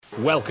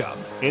Welcome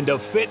into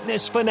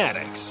Fitness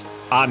Fanatics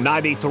on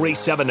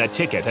 93.7 The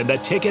Ticket and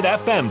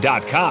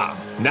theticketfm.com.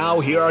 Now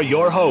here are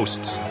your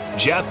hosts,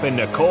 Jeff and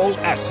Nicole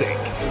Essink.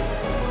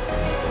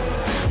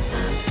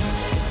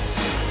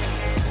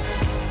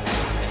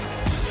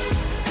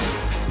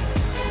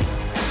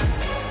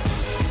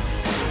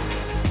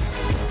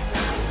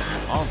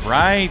 All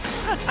right.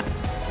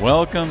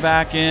 Welcome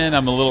back in.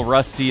 I'm a little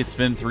rusty. It's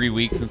been 3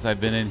 weeks since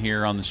I've been in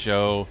here on the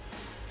show.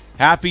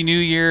 Happy New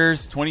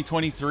Year's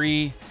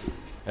 2023.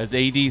 As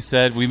AD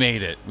said, we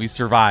made it. We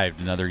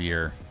survived another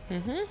year.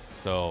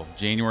 So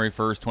January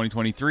 1st,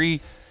 2023.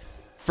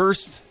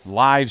 First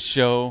live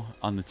show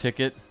on the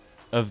ticket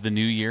of the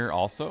new year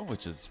also,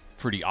 which is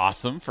pretty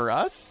awesome for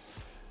us.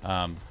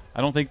 I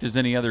don't think there's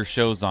any other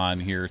shows on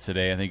here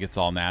today. I think it's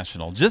all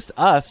national. Just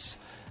us.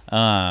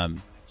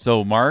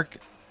 So Mark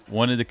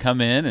wanted to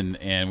come in,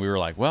 and we were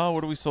like, well,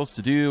 what are we supposed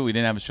to do? We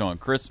didn't have a show on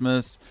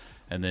Christmas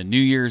and then New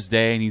Year's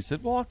Day. And he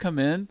said, well, I'll come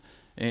in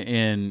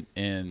and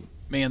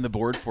man the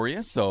board for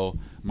you. So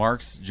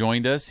Mark's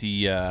joined us.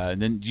 He and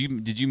then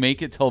did you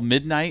make it till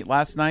midnight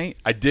last night?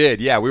 I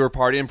did. Yeah, we were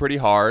partying pretty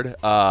hard,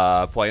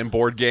 playing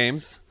board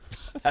games.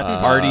 That's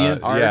partying.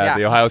 Yeah,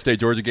 the Ohio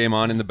State Georgia game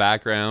on in the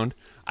background.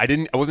 I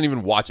wasn't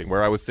even watching.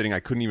 Where I was sitting, I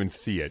couldn't even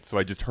see it. So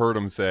I just heard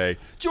him say,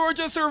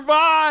 "Georgia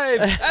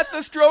survived at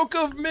the stroke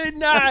of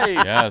midnight."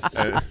 Yes.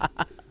 I'm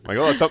like,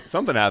 oh,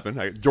 something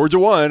happened. Georgia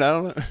won. I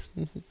don't know.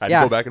 I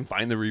had to go back and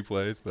find the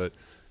replays, but.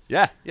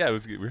 Yeah,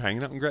 we were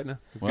hanging out in Gretna.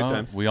 It was good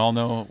times. We all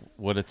know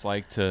what it's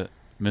like to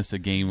miss a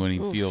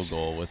game-winning field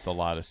goal with a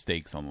lot of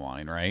stakes on the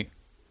line, right?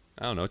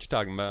 I don't know what you're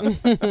talking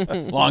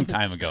about. Long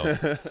time ago.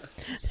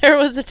 There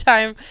was a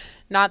time,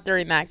 not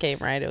during that game,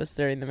 right? It was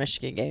during the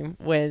Michigan game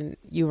when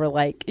you were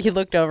like, you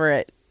looked over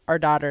at our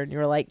daughter and you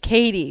were like,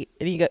 Katie,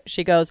 and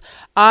she goes,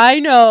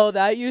 I know,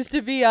 that used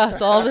to be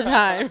us all the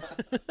time.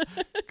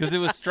 Because it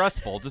was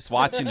stressful just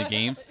watching the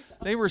games.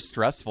 They were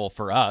stressful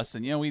for us,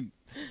 and we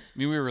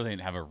really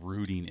didn't have a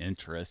rooting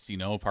interest.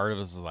 Part of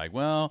us is like,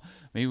 well,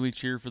 maybe we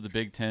cheer for the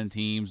Big Ten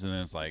teams, and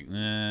then it's like,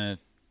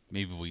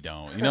 maybe we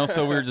don't.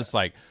 So we're just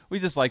like, we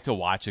just like to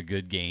watch a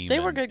good game. They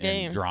were good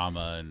games,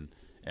 drama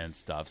and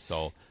stuff.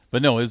 So,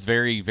 but no, it was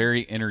very,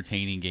 very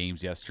entertaining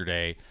games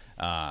yesterday.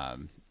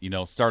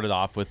 Started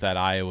off with that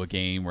Iowa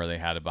game where they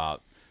had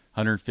about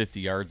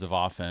 150 yards of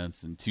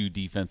offense and 2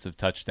 defensive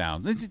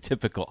touchdowns. It's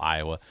typical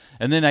Iowa.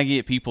 And then I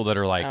get people that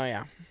are like, oh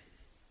yeah,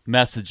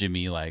 messaging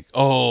me like,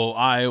 oh,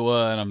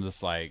 Iowa, and I'm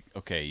just like,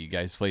 okay, you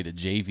guys played a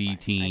JV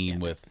team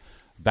with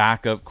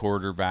backup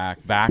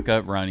quarterback,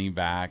 backup running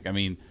back. I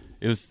mean,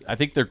 I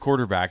think their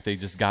quarterback, they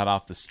just got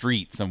off the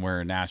street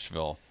somewhere in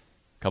Nashville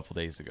a couple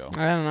days ago.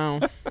 I don't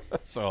know.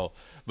 So,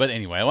 but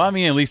anyway, well, I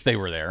mean, at least they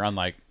were there,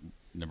 unlike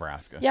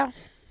Nebraska. Yeah.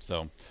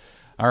 So,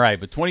 all right,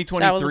 but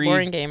 2023. That was a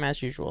boring game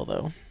as usual,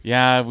 though.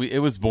 Yeah, it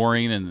was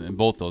boring, and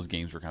both those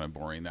games were kind of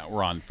boring that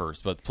were on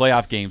first. But the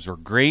playoff games were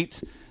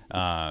great.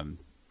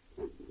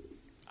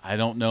 I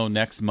don't know,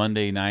 next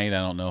Monday night, I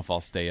don't know if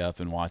I'll stay up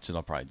and watch it.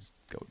 I'll probably just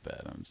go to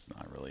bed. I'm just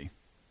I don't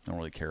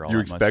really care all that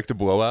much. You expect a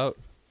blowout?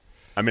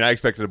 I mean, I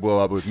expected a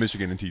blowout with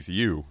Michigan and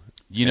TCU.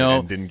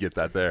 And didn't get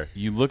that there.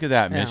 You look at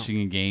that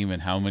Michigan game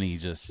and how many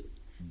just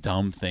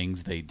dumb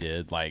things they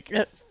did. Like,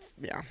 It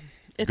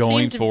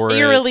going seemed for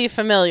eerily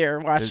familiar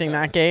watching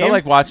that game. I felt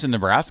like watching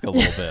Nebraska a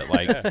little bit.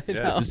 Like,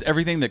 just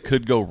everything that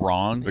could go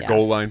wrong. The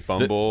goal line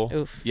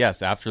fumble.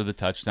 Yes, after the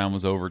touchdown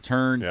was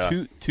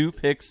overturned. Two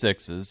pick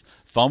sixes.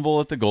 Fumble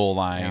at the goal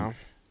line.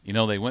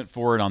 Yeah. They went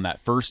for it on that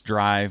first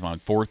drive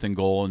on 4th and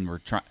goal, and we're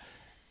trying.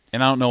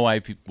 And I don't know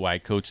why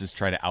coaches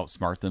try to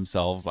outsmart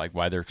themselves, like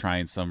why they're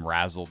trying some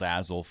razzle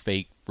dazzle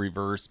fake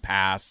reverse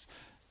pass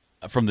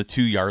from the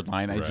 2-yard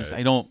line. Right.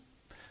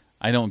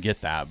 I don't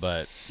get that,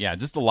 but yeah,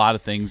 just a lot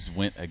of things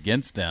went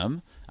against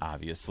them,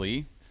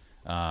 obviously.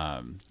 But I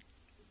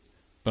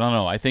don't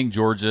know. I think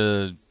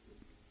Georgia.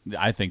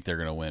 I think they're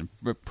going to win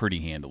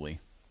pretty handily.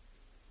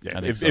 Yeah,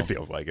 it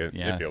feels like it.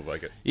 Yeah. It feels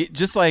like it.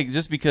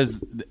 Just because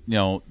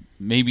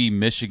maybe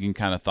Michigan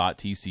kind of thought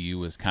TCU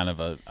was kind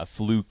of a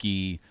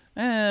fluky,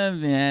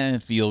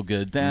 feel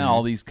good.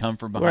 All these come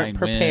from behind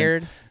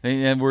prepared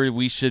wins, and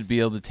we should be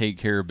able to take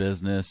care of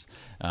business.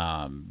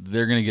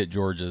 They're going to get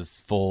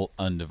Georgia's full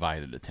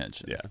undivided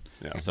attention.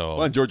 Yeah.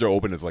 So, and Georgia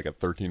opened as like a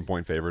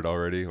 13-point favorite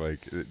already.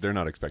 Like they're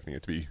not expecting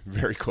it to be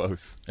very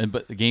close.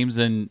 But the game's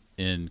in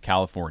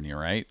California,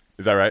 right?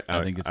 Is that right?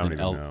 I think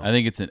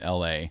it's in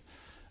LA.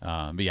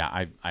 But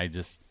yeah, I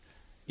just,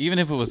 even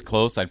if it was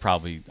close, I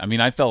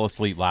fell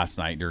asleep last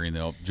night during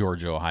the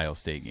Georgia Ohio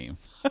State game.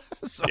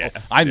 So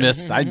I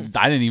missed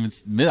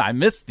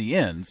the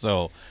end.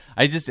 So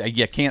I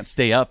can't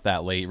stay up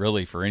that late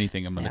really for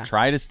anything. I'm going to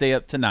try to stay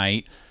up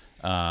tonight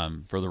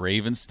for the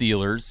Ravens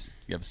Steelers.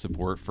 You have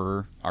support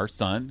for our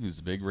son, who's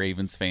a big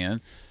Ravens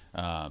fan.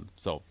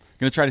 So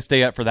going to try to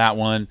stay up for that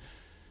one.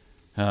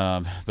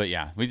 But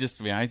yeah, it's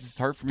just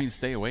hard for me to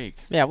stay awake.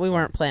 Yeah, we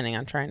weren't planning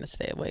on trying to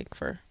stay awake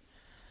for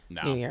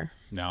New Year.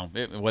 No,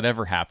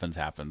 whatever happens.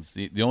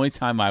 The only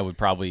time I would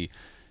probably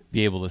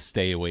be able to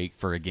stay awake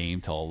for a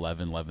game till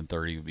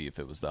 11:30 would be if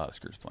it was the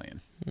Huskers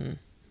playing.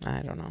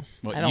 I don't know.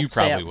 Well, I don't you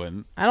stay probably up.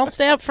 wouldn't. I don't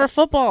stay up for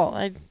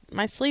football.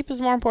 My sleep is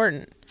more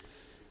important.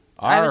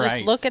 I would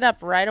just look it up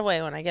right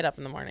away when I get up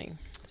in the morning.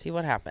 See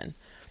what happened.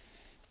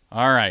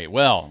 All right.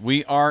 Well,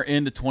 we are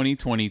into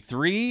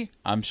 2023.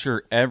 I'm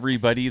sure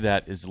everybody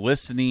that is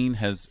listening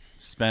has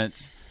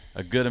spent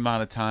a good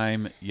amount of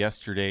time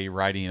yesterday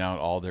writing out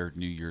all their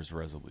New Year's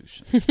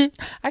resolutions. I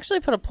actually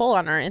put a poll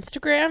on our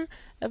Instagram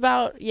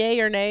about yay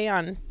or nay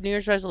on New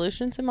Year's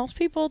resolutions, and most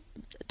people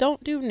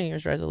don't do New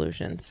Year's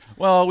resolutions.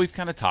 Well, we've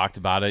kind of talked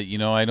about it.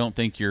 I don't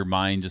think your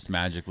mind just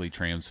magically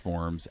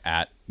transforms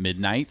at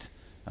midnight.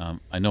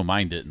 I know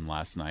mine didn't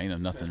last night,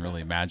 and nothing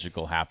really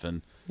magical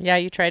happened. Yeah,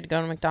 you tried to go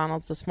to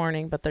McDonald's this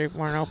morning, but they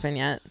weren't open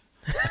yet.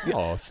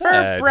 Oh, For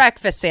sad. a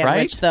breakfast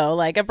sandwich, Right? though.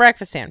 Like a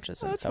breakfast sandwich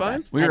isn't That's so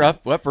fine. bad. We I were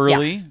know. up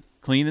early,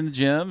 cleaning the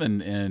gym,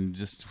 and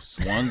just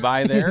swung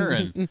by there,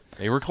 and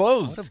they were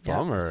closed. What a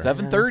bummer.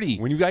 7:30.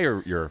 When you got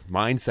your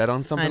mind set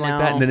on something I like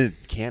that know. and then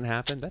it can't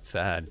happen, that's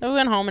sad. We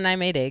went home and I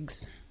made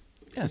eggs.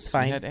 Yes,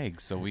 fine. we had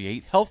eggs, so we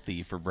ate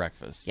healthy for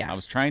breakfast. Yeah. I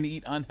was trying to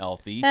eat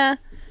unhealthy.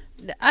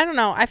 I don't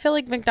know. I feel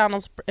like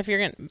McDonald's, if you're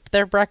going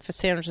their breakfast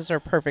sandwiches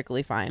are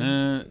perfectly fine.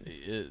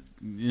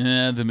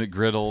 Yeah, the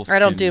McGriddles. I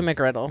don't do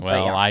McGriddle. but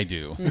Well, yeah. I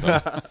do. So.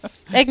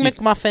 Egg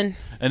McMuffin,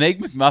 An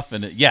Egg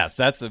McMuffin. Yes,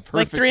 that's a perfectly...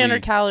 like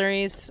 300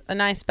 calories, a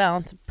nice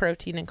balance of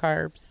protein and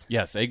carbs.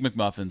 Yes, Egg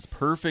McMuffin's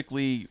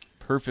perfectly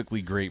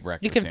great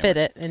breakfast You can sandwich. fit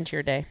it into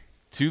your day.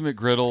 2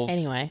 McGriddles.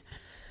 Anyway.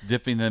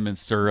 Dipping them in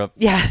syrup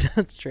Yeah,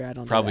 that's true. I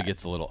don't probably do that.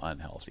 gets a little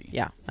unhealthy.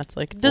 Yeah, that's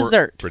like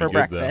dessert pretty for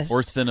good, though. breakfast.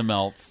 Or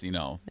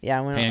Cinemelts,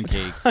 yeah, we don't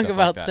pancakes, talk stuff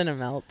about like that.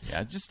 Cinemelts.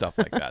 Yeah, just stuff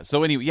like that.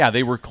 So anyway, yeah,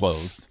 they were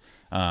closed.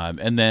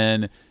 And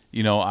then,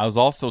 I was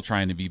also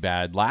trying to be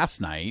bad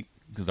last night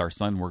because our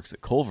son works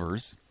at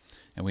Culver's,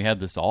 and we had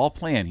this all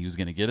planned. He was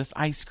going to get us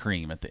ice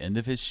cream at the end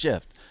of his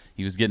shift.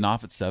 He was getting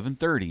off at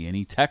 7:30, and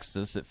he texts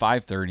us at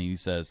 5:30, and he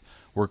says,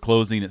 "We're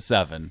closing at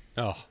 7.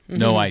 Oh.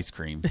 No ice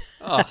cream."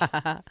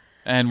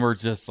 And we're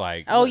just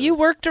like... Oh, you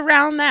worked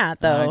around that,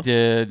 though. I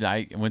did.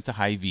 I went to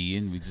Hy-Vee,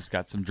 and we just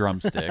got some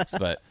drumsticks.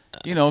 But,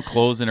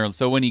 closing early.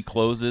 So when he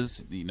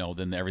closes,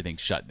 then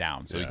everything's shut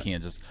down. So he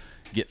can't just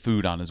get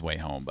food on his way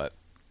home. But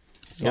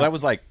so that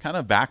was like kind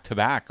of back to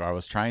back. I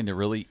was trying to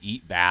really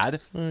eat bad.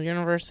 The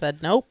universe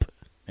said nope.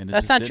 And it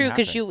That's just not didn't true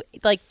because happen.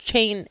 you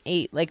chain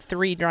ate like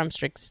 3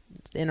 drumsticks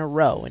in a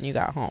row when you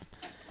got home.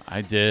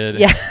 I did.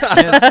 Yeah.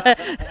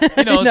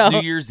 It's No.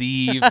 New Year's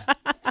Eve,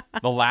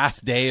 the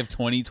last day of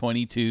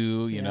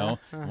 2022. I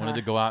wanted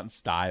to go out in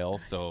style,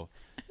 so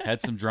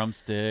had some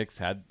drumsticks,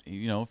 had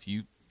a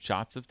few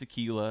shots of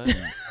tequila.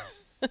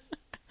 And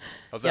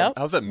How's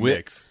that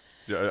mix?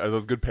 Are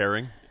those good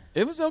pairing?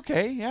 it was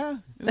okay. Yeah,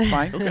 it was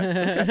fine.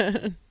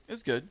 Okay. It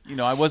was good.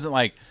 I wasn't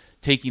like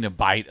taking a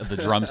bite of the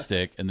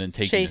drumstick and then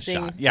taking Chasing a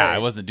shot. Yeah, the I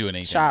wasn't doing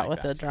anything shot like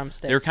with that. the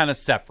drumstick. They were kind of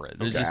separate.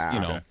 They're Okay. just,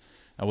 Okay.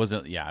 I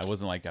wasn't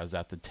like I was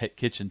at the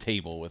kitchen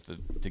table with the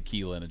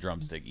tequila and a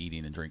drumstick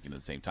eating and drinking at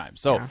the same time.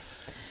 So, Yeah.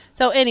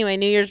 So anyway,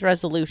 New Year's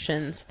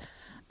resolutions.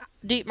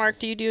 Mark,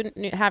 do you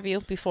have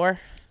you before?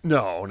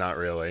 No, not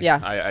really. Yeah.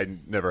 I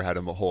never had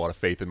a whole lot of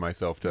faith in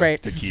myself to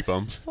Right. keep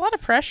them. It's a lot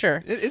of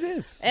pressure. It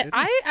is. And It is.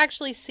 I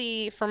actually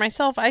see, for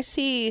myself, I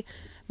see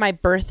my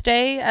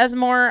birthday as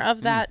more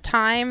of that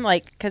time.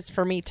 Like, because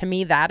to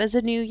me, that is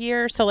a new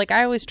year. So, like,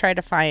 I always try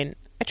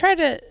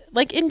to,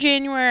 like, in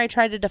January, I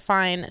try to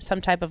define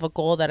some type of a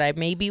goal that I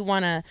maybe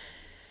want to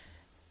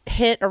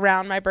hit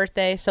around my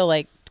birthday. So,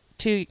 like,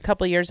 a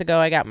couple years ago,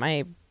 I got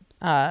my,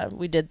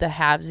 we did the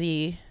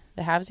halvesy.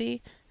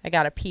 I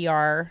got a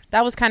PR.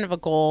 That was kind of a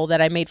goal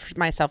that I made for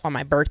myself on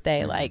my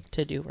birthday, like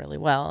to do really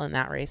well in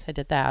that race. I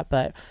did that,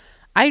 but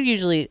I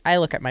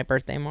look at my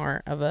birthday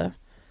more of a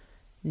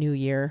new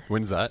year.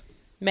 When's that?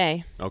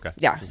 May. Okay.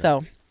 Yeah. Okay.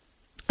 So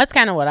that's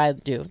kind of what I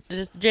do.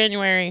 Just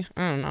January.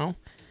 I don't know.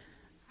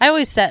 I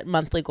always set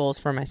monthly goals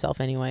for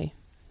myself anyway.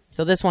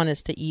 So this one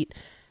is to eat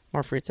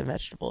more fruits and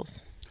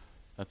vegetables.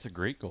 that's a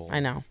great goal. I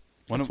know.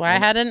 One That's of- why I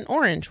one- had an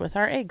orange with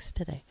our eggs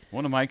today.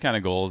 One of my kind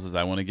of goals is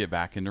I want to get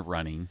back into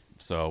running.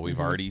 So we've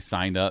already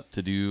signed up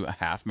to do a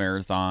half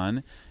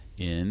marathon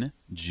in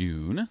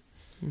June.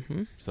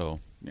 Mm-hmm. So,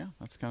 yeah,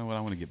 that's kind of what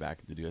I want to get back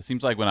into do. It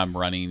seems like when I'm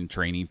running,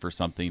 training for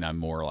something, I'm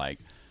more like,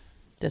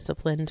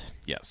 Disciplined.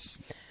 yes.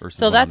 versus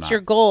So when I'm that's not.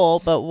 your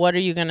goal, but what are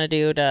you going to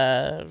do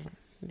to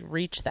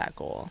reach that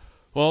goal?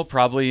 Well,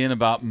 probably in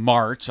about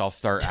March, I'll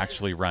start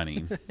actually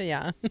running.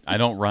 Yeah. I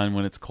don't run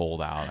when it's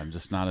cold out. I'm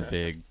just not a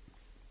big.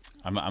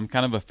 I'm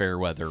kind of a fair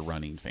weather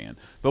running fan.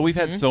 But we've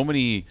had so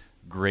many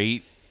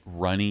great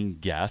running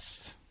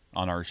guests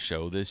on our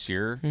show this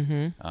year,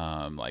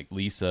 like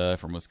Lisa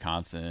from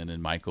Wisconsin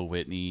and Michael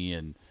Whitney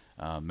and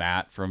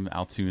Matt from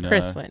Altoona.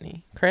 Chris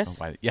Whitney. Chris?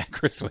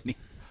 Chris Whitney.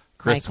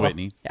 Chris Michael,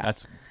 Whitney. yeah.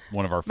 That's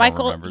one of our former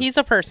Michael, members. he's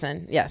a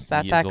person. Yes,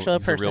 that's He is actually a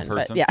he's a real person.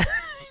 person? But yeah.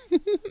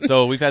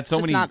 So we've had so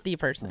Just many not the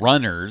person.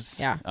 runners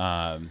Yeah.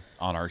 on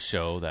our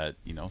show that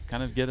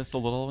kind of get us a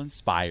little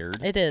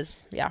inspired. It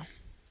is. Yeah.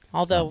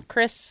 Although So-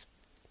 Chris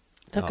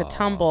took a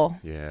tumble.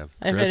 Yeah.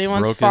 If Chris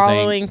anyone's broke his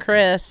following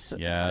Chris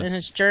Yes. in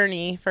his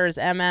journey for his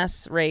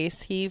MS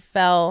race, he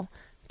fell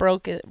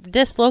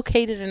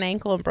dislocated an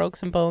ankle and broke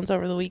some bones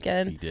over the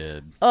weekend. He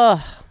did.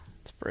 Ugh,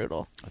 it's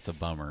brutal. That's a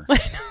bummer.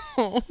 I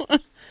know.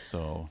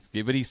 So,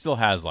 but he still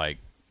has like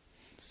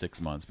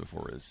 6 months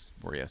before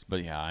he has.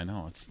 But yeah, I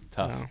know it's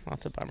tough. No,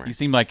 that's a bummer. He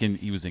seemed like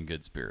he was in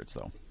good spirits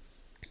though.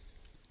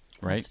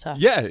 Right? It's tough.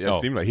 Yeah,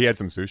 it seemed like he had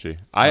some sushi.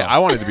 I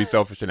wanted to be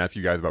selfish and ask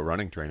you guys about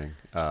running training.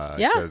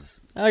 Yeah.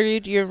 Are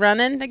you're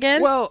running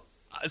again? Well,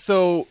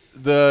 so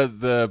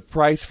the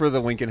price for the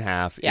Lincoln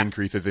Half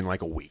increases in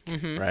like a week,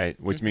 right?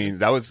 Which means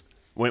that was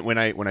when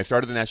I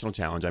started the national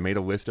challenge. I made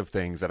a list of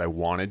things that I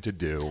wanted to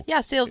do.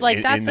 Yeah, so it was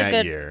like that's a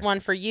good year.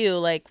 one for you.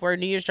 Like where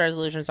New Year's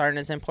resolutions aren't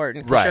as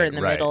important because you're in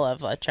the middle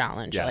of a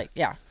challenge. Yeah. Like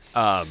yeah.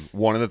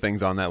 One of the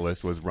things on that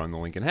list was run the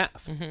Lincoln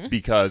Half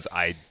because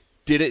I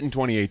did it in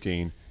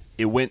 2018.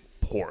 It went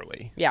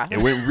poorly. Yeah, it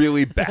went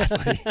really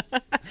badly.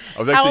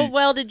 How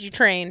well did you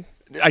train?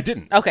 I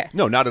didn't. Okay.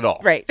 No, not at all.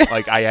 Right.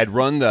 Like I had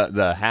run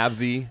the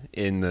halvesy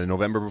in the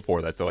November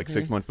before that, so like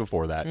 6 months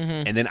before that,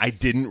 and then I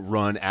didn't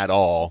run at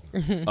all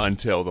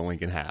until the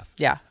Lincoln Half.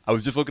 Yeah. I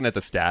was just looking at the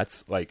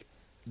stats. Like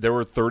there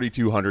were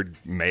 3,200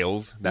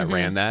 males that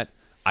ran that.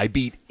 I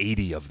beat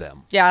 80 of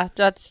them. Yeah,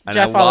 that's and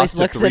Jeff I always lost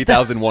looks to at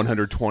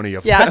 3,120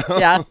 of them.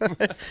 Yeah.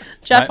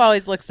 Jeff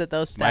always looks at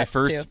those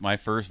stats my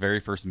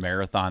very first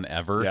marathon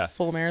ever. Yeah.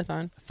 Full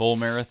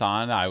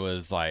marathon. I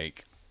was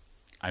like,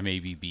 I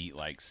maybe beat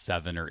like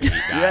 7 or 8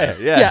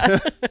 guys. Yeah.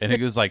 And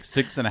it was like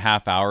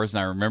 6.5 hours.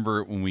 And I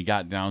remember when we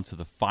got down to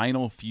the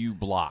final few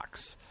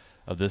blocks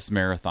of this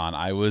marathon,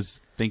 I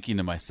was thinking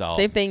to myself,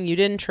 same thing. You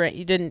didn't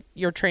train.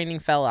 Your training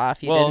fell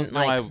off.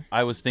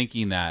 I was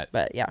thinking that,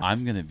 but yeah,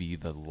 I'm going to be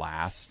the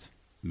last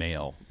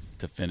male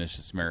to finish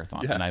this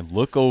marathon. Yeah. And I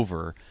look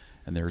over,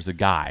 and there's a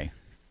guy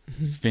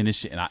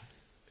finishing, and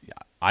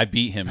I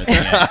beat him at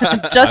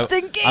the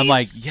end. in case. I'm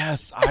like,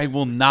 yes, I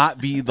will not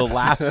be the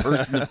last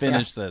person to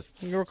finish this.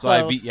 You were so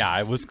close.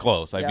 I was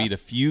close. I beat a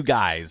few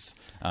guys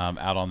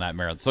out on that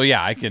marathon. So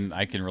yeah, I can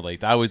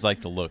relate. I always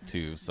like to look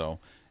too. So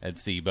and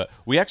see, but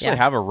we actually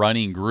have a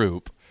running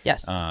group.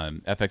 Yes.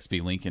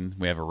 FXB Lincoln,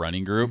 we have a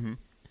running group.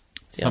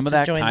 So some of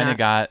that kind of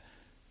got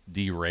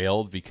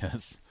derailed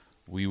because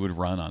we would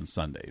run on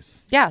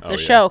Sundays. Yeah, the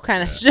show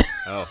kind of sorry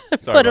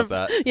about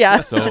that. Yeah.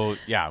 So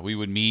yeah, we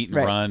would meet and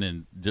run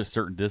and just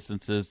certain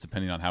distances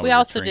depending on how we were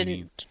also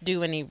training. didn't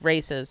do any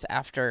races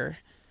after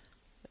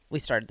we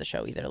started the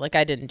show either. Like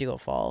I didn't do a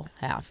full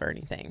half or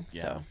anything.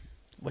 Yeah. So,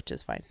 which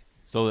is fine.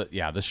 So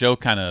the show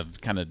kind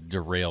of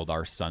derailed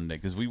our Sunday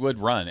because we would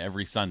run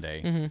every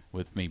Sunday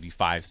with maybe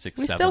 5, 6,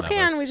 we 7 still of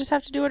can. us. We just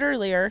have to do it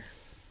earlier.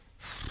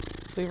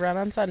 We run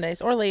on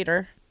Sundays or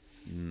later.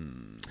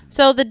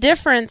 So the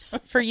difference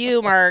for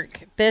you,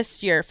 Mark,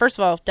 this year, first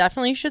of all,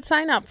 definitely you should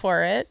sign up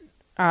for it.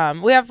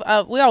 We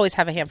always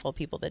have a handful of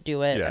people that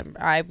do it.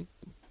 Yeah.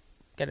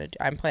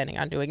 I'm planning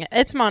on doing it.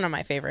 It's one of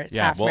my favorite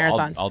half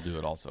marathons. I'll do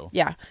it also.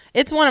 Yeah,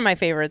 it's one of my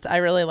favorites. I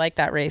really like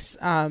that race.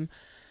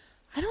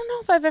 I don't know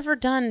if I've ever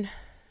done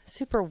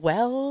super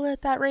well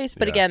at that race,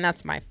 but again,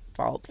 that's my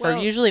fault for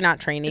usually not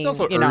training. It's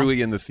also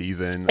early in the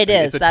season. It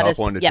is. It's a tough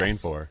one to train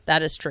for.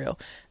 That is true.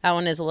 That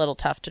one is a little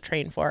tough to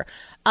train for.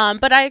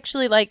 But I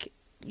actually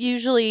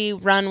usually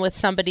run with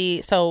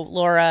somebody. So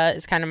Laura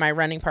is kind of my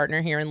running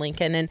partner here in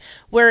Lincoln, and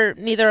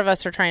neither of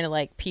us are trying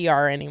to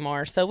PR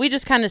anymore. So we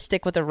just kind of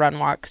stick with the run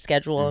walk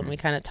schedule, and we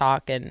kind of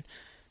talk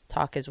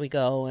as we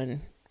go,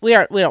 and we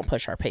don't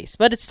push our pace,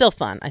 but it's still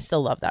fun. I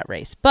still love that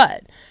race,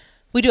 but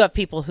we do have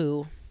people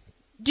who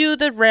do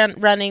the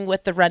running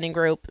with the running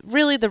group.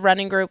 Really, the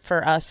running group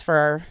for us,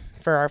 for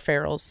our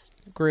Farrell's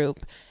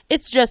group,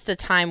 it's just a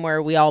time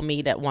where we all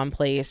meet at one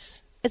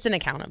place. It's an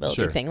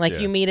accountability thing.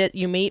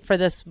 You meet for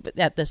this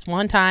at this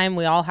one time.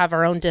 We all have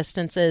our own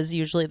distances.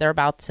 Usually they're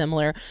about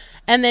similar.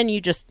 And then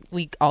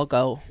we all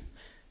go.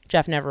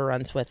 Jeff never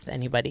runs with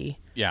anybody.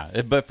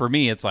 Yeah, but for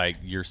me, it's like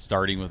you're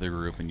starting with a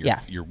group and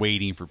you're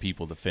waiting for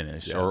people to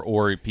finish,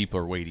 or people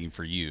are waiting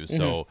for you.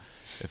 So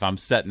if I'm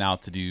setting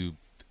out to do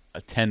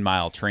a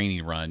 10-mile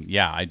training run,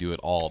 I do it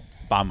all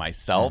by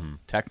myself,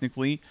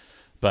 technically,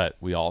 but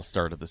we all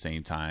start at the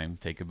same time,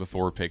 take a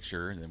before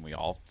picture, and then we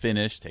all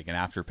finish, take an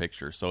after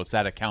picture. So it's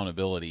that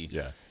accountability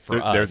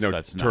for us. There's no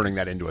that's turning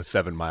nice. that into a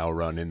 7-mile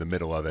run in the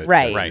middle of it.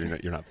 Right.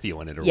 You're not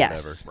feeling it or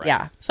whatever. Right.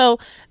 Yeah. So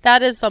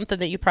that is something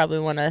that you probably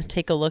want to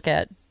take a look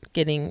at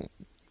getting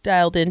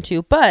dialed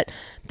into. But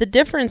the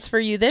difference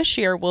for you this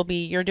year will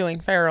be you're doing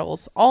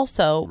Farrell's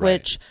also,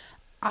 which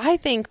I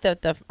think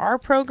that our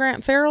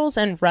program, Farrell's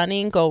and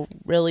running, go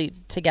really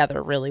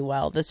together really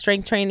well. The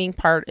strength training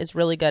part is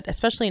really good,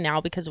 especially now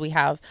because we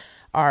have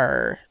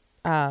our,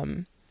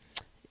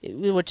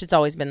 which it's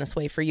always been this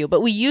way for you,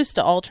 but we used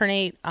to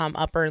alternate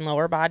upper and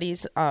lower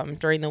bodies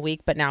during the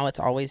week, but now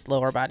it's always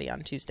lower body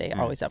on Tuesday,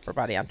 always upper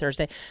body on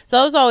Thursday. So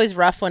it was always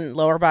rough when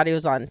lower body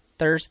was on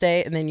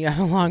Thursday and then you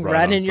have a long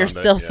run and you're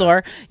still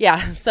sore.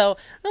 Yeah. So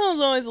that was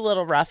always a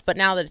little rough, but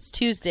now that it's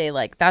Tuesday,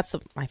 that's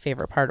my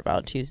favorite part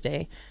about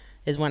Tuesday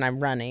is when I'm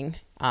running,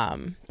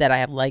 that I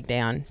have leg day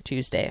on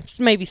Tuesday.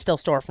 Maybe still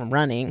sore from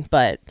running,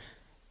 but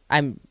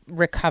I'm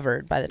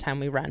recovered by the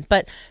time we run.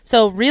 But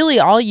so really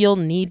all you'll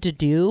need to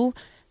do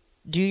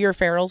do your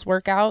Farrell's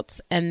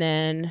workouts, and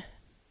then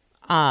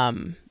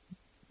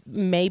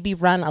maybe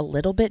run a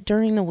little bit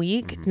during the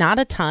week, not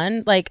a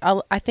ton. Like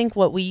I think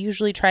what we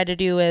usually try to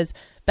do is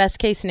best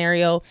case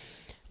scenario,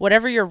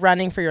 whatever you're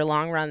running for your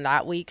long run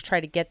that week, try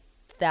to get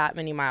that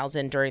many miles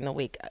in during the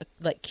week,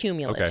 like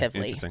cumulatively.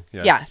 Okay, interesting.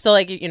 Yeah. So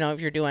like,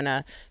 if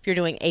you're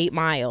doing 8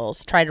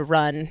 miles, try to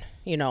run,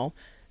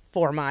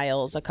 4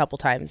 miles a couple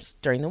times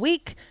during the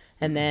week.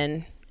 And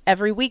then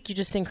every week you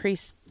just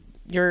increase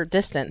your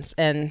distance.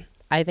 And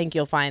I think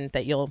you'll find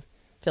that you'll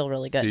feel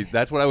really good. See,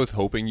 that's what I was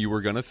hoping you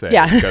were going to say.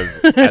 Yeah. Because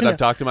as I've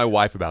talked to my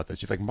wife about this,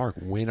 she's like, Mark,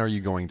 when are you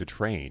going to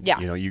train? Yeah.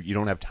 You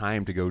don't have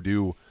time to go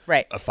do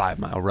right. a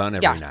 5-mile run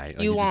every night.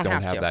 You just won't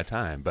don't have to. that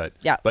time. But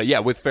yeah.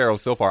 With Farrell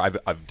so far,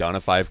 I've done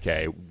a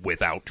 5K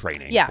without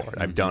training for it.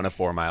 I've done a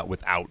 4-mile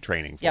without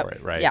training for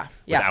it, right? Yeah.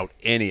 Without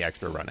any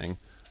extra running.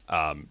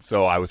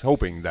 So I was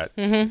hoping that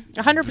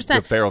 100%.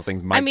 the Farrell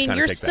things might kind of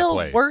you're take still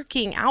that place.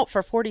 working out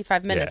for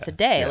 45 minutes a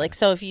day. Yeah. Like,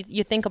 so if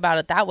you think about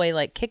it that way,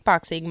 like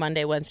kickboxing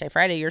Monday, Wednesday,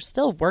 Friday, you're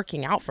still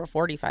working out for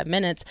 45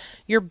 minutes.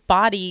 Your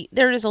body,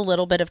 there is a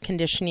little bit of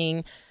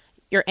conditioning,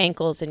 your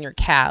ankles and your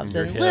calves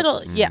Your and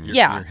hips,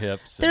 your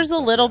hips. There's a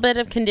little bit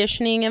of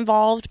conditioning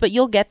involved, but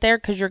you'll get there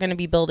because you're going to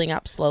be building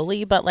up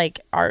slowly. But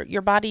like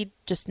your body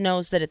just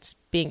knows that it's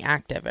being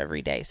active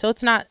every day. So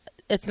it's not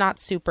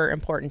super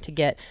important to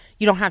get.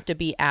 You don't have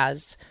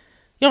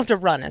to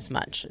run as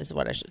much is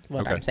what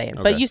I'm saying.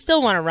 Okay. But you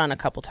still want to run a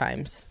couple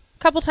times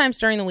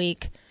during the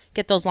week,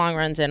 get those long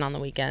runs in on the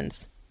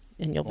weekends,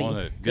 and you'll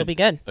be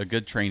good. A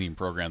good training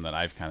program that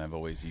I've kind of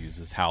always used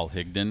is Hal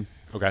Higdon.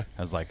 Okay.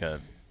 Has like a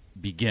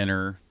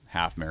beginner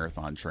half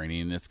marathon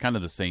training. It's kind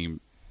of the same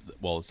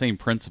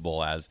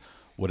principle as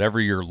whatever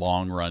your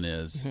long run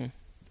is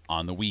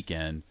on the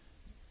weekend.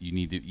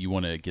 You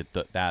want to get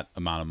that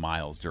amount of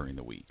miles during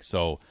the week.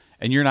 So,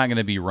 and you're not going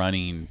to be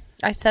running.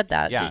 I said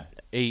that.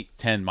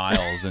 8-10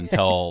 miles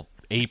until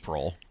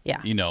April.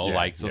 Yeah.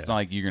 It's not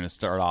like you're going to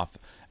start off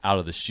out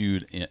of the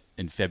chute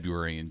in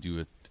February and do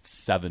a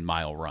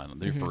 7-mile run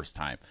the first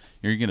time.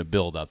 You're going to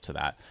build up to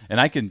that. And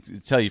I can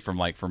tell you from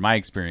my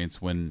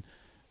experience, when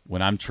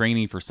I'm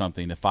training for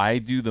something, if I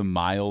do the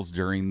miles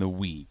during the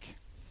week,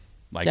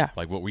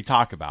 like what we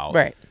talk about,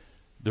 right,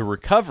 the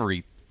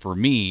recovery for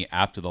me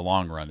after the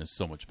long run is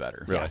so much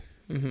better. Really?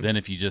 Than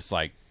if you just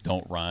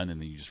don't run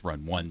and then you just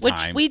run one Which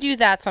time. we do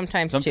that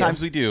sometimes too.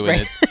 Sometimes we do,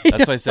 right. and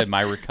that's why I said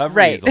my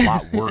recovery is a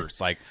lot worse.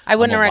 Like I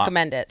wouldn't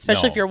recommend it,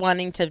 especially if you're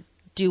wanting to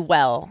do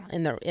well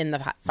in the in the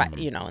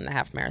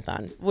half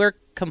marathon. We're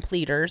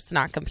completers,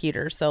 not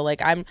computers. So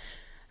I'm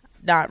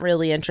not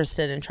really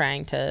interested in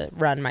trying to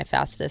run my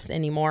fastest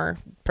anymore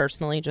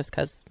personally, just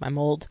because I'm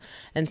old.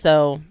 And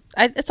so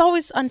it's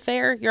always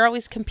unfair. You're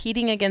always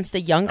competing against a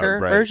younger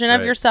version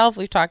of yourself.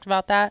 We've talked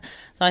about that.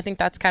 So I think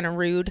that's kind of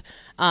rude.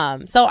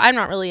 So I'm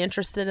not really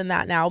interested in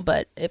that now,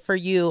 but for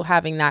you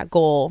having that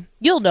goal,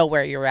 you'll know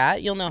where you're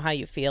at. You'll know how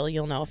you feel.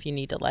 You'll know if you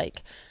need to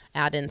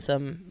add in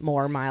some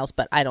more miles,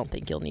 but I don't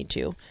think you'll need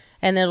to.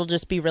 And it'll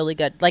just be really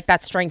good.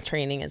 That strength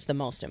training is the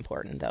most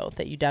important though,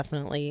 that you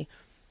definitely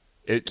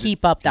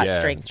keep up that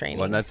strength training.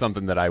 Well, and that's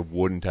something that I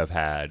wouldn't have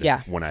had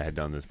when I had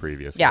done this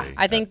previously. Yeah,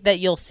 I think that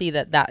you'll see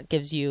that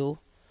gives you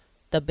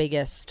the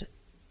biggest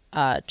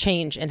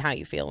change in how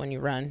you feel when you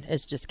run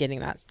is just keeping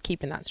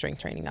that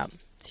strength training up.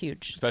 It's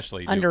huge.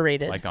 Especially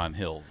underrated. Like on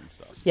hills and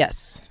stuff.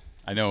 Yes.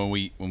 I know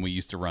when we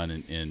used to run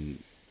in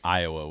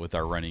Iowa with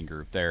our running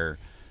group there,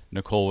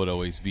 Nicole would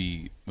always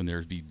be, when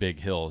there'd be big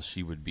hills,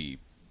 she would be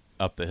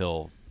up the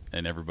hill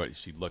and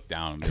she'd look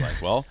down and be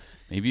like, well,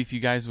 maybe if you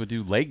guys would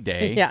do leg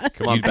day,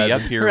 you'd be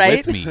up here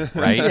with me,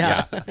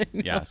 right?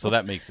 Yeah. So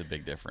that makes a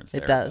big difference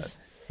there. It does.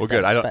 Well,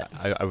 good.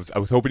 I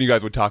was hoping you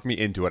guys would talk me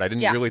into it. I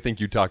didn't really think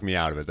you'd talk me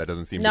out of it. That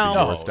doesn't seem to be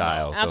your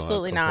style. So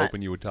absolutely I was not.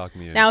 hoping you would talk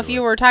me into it. Now, if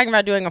you were talking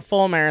about doing a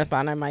full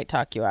marathon, I might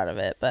talk you out of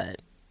it,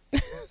 but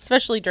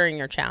especially during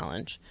your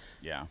challenge.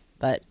 Yeah.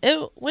 But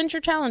when's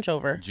your challenge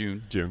over?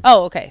 June.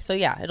 Oh, okay. So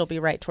it'll be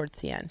right towards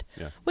the end,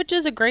 yeah. Which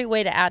is a great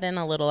way to add in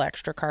a little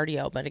extra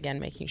cardio. But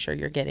again, making sure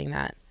you're getting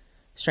that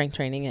strength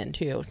training in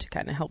too to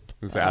kind of help.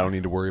 I don't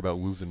need to worry about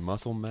losing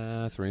muscle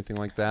mass or anything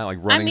like that.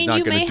 Running's not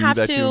you going may do have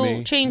that to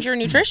me. change your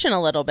nutrition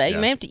a little bit. You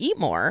may have to eat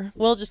more.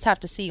 We'll just have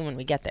to see when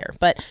we get there.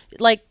 But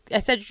like I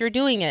said, if you're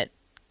doing it,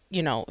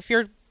 if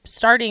you're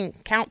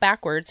count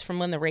backwards from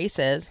when the race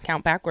is,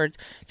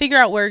 figure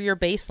out where your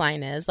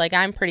baseline is.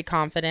 I'm pretty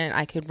confident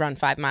I could run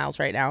 5 miles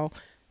right now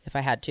if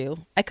I had to.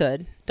 I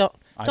could.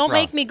 Don't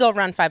make me go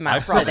run 5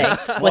 miles today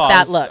with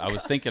that look. I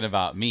was thinking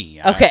about me.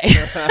 Okay.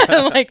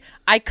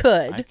 I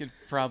could. I could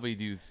probably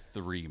do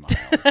 3 miles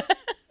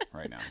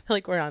right now.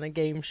 We're on a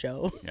game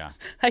show. Yeah.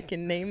 I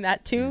can name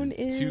that tune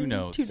in 2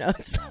 notes. 2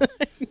 notes.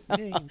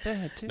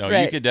 No,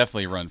 you could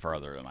definitely run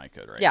farther than I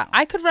could right now. Yeah,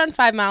 I could run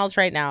 5 miles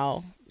right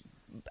now.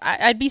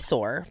 I'd be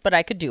sore, but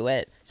I could do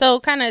it. So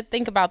kind of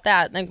think about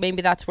that.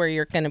 Maybe that's where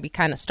you're going to be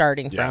kind of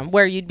starting from,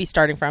 where you'd be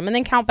starting from, and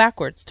then count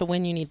backwards to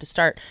when you need to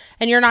start.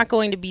 And you're not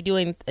going to be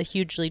doing a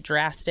hugely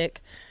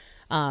drastic,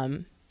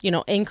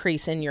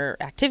 increase in your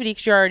activity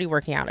because you're already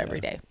working out every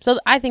day. So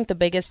I think the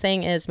biggest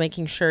thing is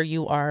making sure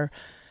you are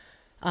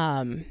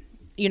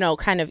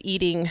kind of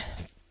eating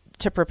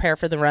to prepare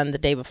for the run the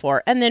day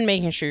before, and then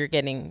making sure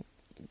you're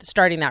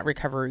starting that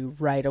recovery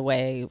right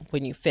away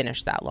when you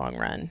finish that long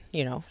run,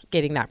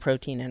 getting that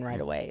protein in right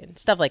away and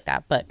stuff like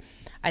that. But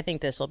I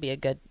think it'll be a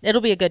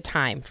good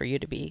time for you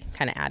to be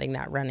kind of adding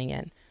that running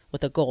in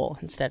with a goal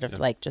instead of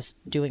like just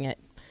doing it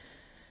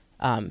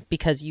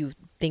because you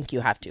think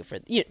you have to for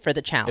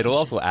the challenge. It'll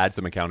also add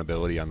some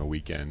accountability on the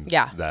weekends.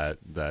 Yeah.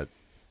 That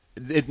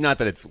it's not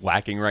that it's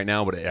lacking right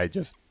now, but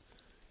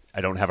I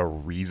don't have a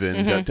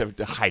reason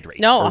to hydrate.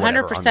 No, or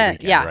whatever 100%. on the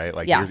weekend, Yeah. right?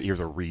 Like Yeah. here's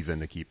a reason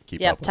to keep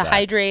up with to that.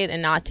 hydrate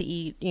and not to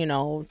eat,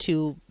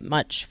 too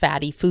much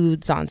fatty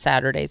foods on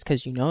Saturdays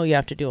because you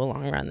have to do a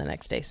long run the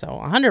next day. So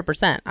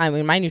 100%. I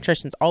mean, my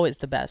nutrition's always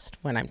the best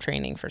when I'm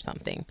training for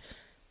something.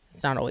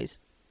 It's not always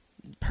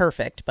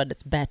perfect, but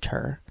it's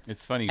better.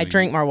 It's funny. I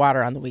drink more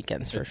water on the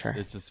weekends for sure.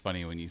 It's just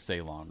funny when you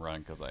say long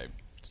run because I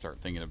start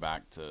thinking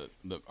back to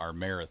our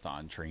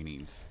marathon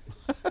trainings.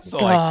 So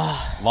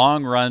like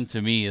long run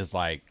to me is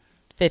like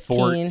 15,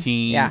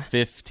 14,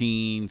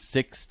 15,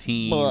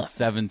 16, Ugh.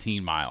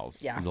 17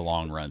 miles Yeah. is a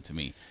long run to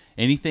me.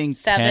 Anything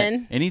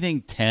 7.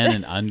 anything 10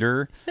 and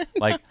under,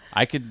 like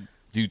I could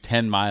do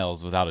 10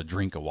 miles without a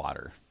drink of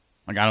water.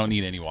 Like I don't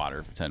need any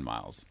water for 10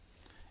 miles.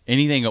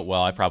 Anything,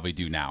 well, I probably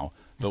do now,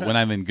 but when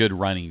I'm in good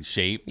running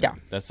shape,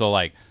 that's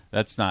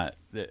not,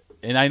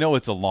 and I know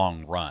it's a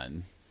long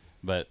run,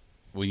 but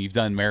when you've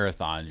done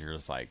marathons, you're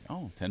just like,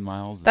 10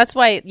 miles. That's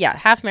why,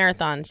 half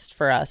marathons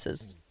for us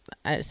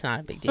it's not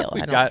a big deal.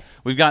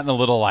 We've gotten a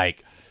little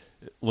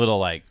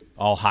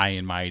all high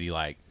and mighty,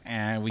 like,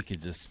 we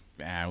could just,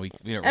 we don't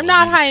I'm really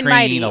not need to high and train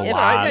mighty. a If-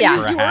 lot yeah.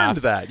 for a You half.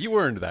 earned that. You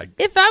earned that.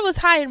 If I was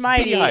high and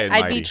mighty, high and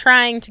I'd mighty. be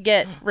trying to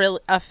get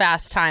a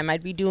fast time.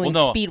 I'd be doing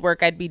Well, no. speed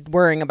work. I'd be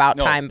worrying about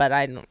No. time, but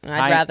I'd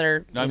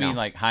rather. No, I mean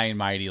like high and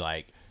mighty,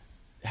 like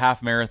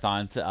half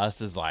marathon to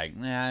us is like,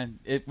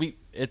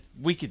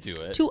 we could do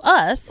it. to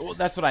us. Well,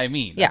 that's what I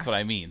mean. Yeah. That's what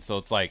I mean. So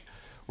it's like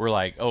we're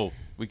like,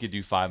 we could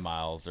do 5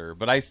 miles,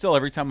 but I still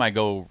every time I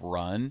go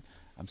run,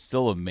 I'm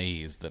still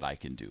amazed that I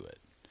can do it.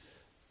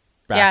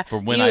 Back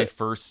from when I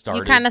first started,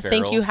 you kind of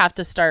think you Farrell's. have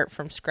to start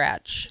from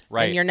scratch,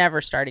 Right. And you're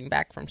never starting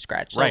back from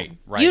scratch, so Right.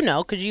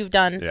 because you've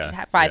done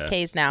Yeah,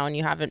 5Ks now, and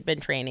you haven't been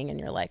training, and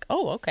you're like,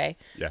 okay,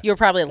 Yeah. you were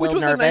probably a Which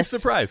little was nervous, a nice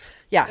surprise.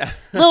 yeah,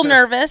 a little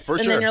nervous, For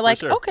and sure, then you're for like,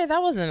 sure. okay,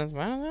 that wasn't as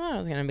bad as I thought it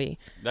was gonna be.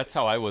 That's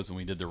how I was when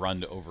we did the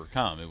Run to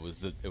Overcome. It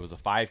was a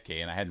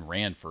 5K, and I hadn't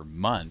ran for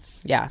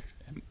months. Yeah,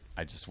 And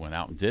I just went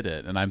out and did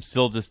it, and I'm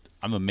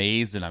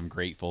amazed and I'm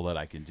grateful that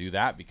I can do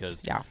that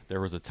because there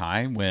was a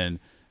time when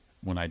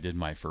I did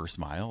my first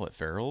mile at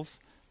Farrell's,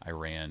 I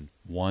ran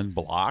one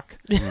block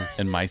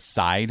and my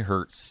side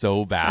hurt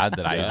so bad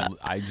that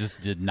I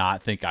just did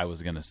not think I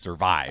was going to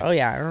survive. oh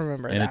yeah, I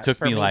remember And that. it took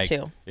for me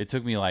too. it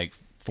took me like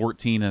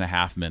 14 and a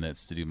half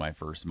minutes to do my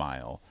first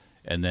mile.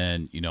 And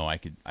then,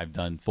 I've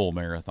done full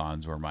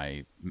marathons where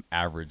my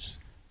average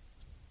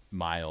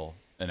mile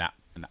an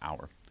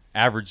hour.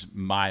 Average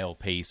mile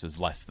pace is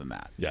less than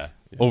that. Yeah.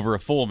 Over a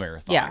full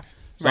marathon. Yeah.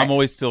 So right. I'm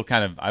always still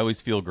I always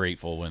feel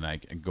grateful when I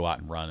can go out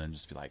and run and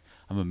just be like,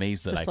 I'm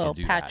amazed that Just I a can little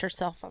do pat that.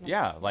 yourself on the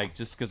Yeah, like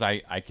just because I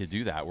could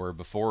do that, where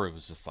before it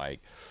was just like,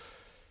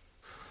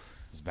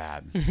 it was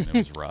bad. It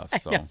was rough.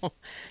 So know.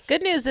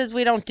 Good news is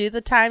we don't do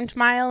the timed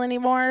mile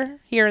anymore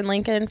here in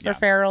Lincoln for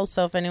Farrell.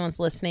 So if anyone's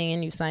listening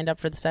and you've signed up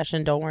for the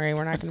session, don't worry.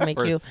 We're not going to make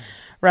you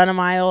run a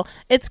mile.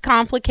 It's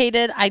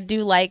complicated. I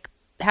do like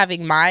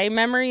having my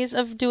memories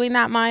of doing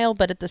that mile,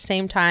 but at the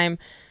same time,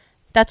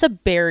 that's a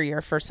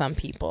barrier for some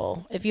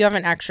people. If you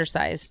haven't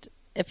exercised,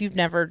 if you've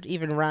never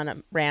even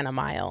ran a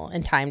mile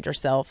and timed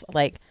yourself,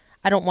 like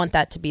I don't want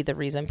that to be the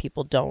reason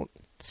people don't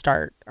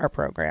start our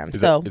program. Is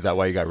that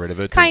why you got rid of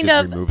it? Kind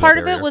Just of. remove Part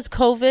that of it barrier? was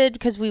COVID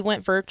because we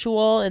went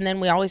virtual, and then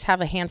we always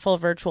have a handful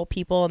of virtual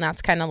people, and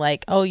that's kind of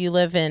like, oh, you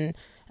live in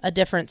a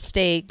different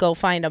state, go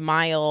find a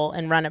mile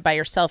and run it by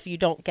yourself. You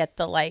don't get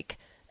the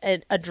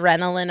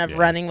adrenaline of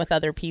running with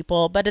other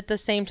people, but at the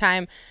same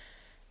time,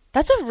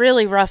 that's a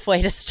really rough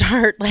way to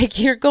start. Like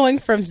you're going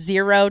from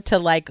 0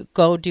 to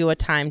go do a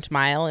timed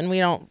mile, and we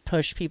don't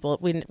push people.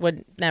 We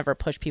would never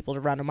push people to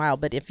run a mile,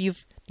 but if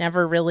you've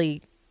never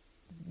really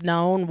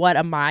known what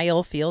a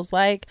mile feels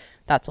like,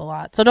 that's a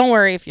lot. So don't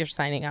worry if you're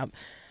signing up.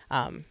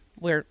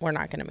 We're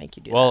not going to make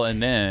you do that. well,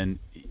 and then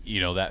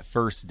that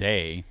first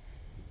day,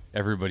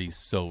 everybody's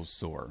so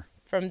sore.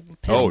 From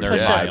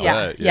push-up,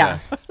 yeah.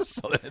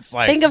 So it's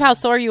like Think of how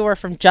sore you were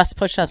from just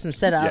push-ups and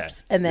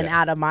sit-ups, and then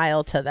yeah. add a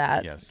mile to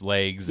that. yes,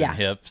 legs Yeah. and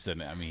hips,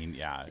 and I mean,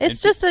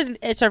 It's just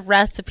it's a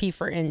recipe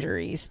for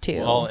injuries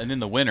too. Well, and in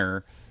the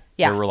winter,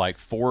 Yeah. there were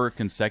 4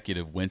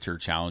 consecutive winter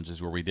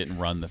challenges where we didn't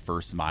run the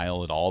first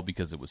mile at all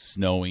because it was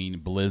snowing,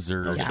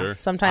 blizzard. yeah. sure.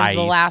 Sometimes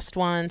the ice. last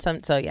one.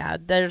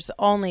 There's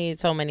only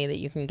so many that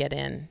you can get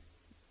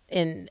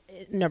in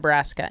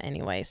Nebraska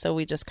anyway. So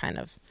we just kind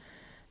of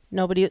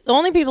the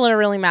only people that are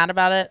really mad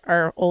about it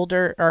are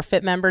older or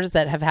fit members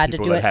that have had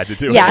People to do that it. had to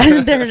do it.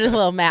 Yeah, they're just a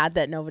little mad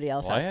that nobody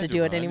else Well, I has had to do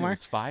it run. anymore. It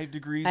was 5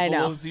 degrees I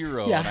know. below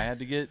zero, Yeah. and I had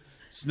to get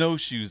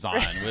snowshoes on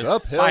with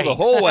uphill spikes. the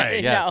whole way.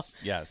 I Yes,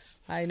 yes.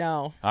 I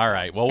know. All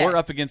right. Well, Okay. we're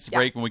up against the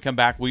break. When we come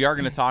back, we are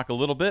going to talk a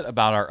little bit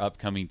about our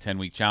upcoming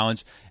 10-week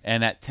challenge.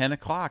 And at 10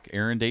 o'clock,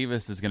 Aaron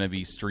Davis is going to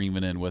be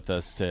streaming in with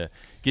us to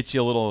get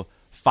you a little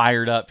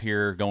fired up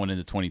here going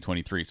into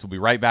 2023. So we'll be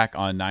right back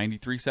on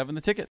 93.7 The Ticket.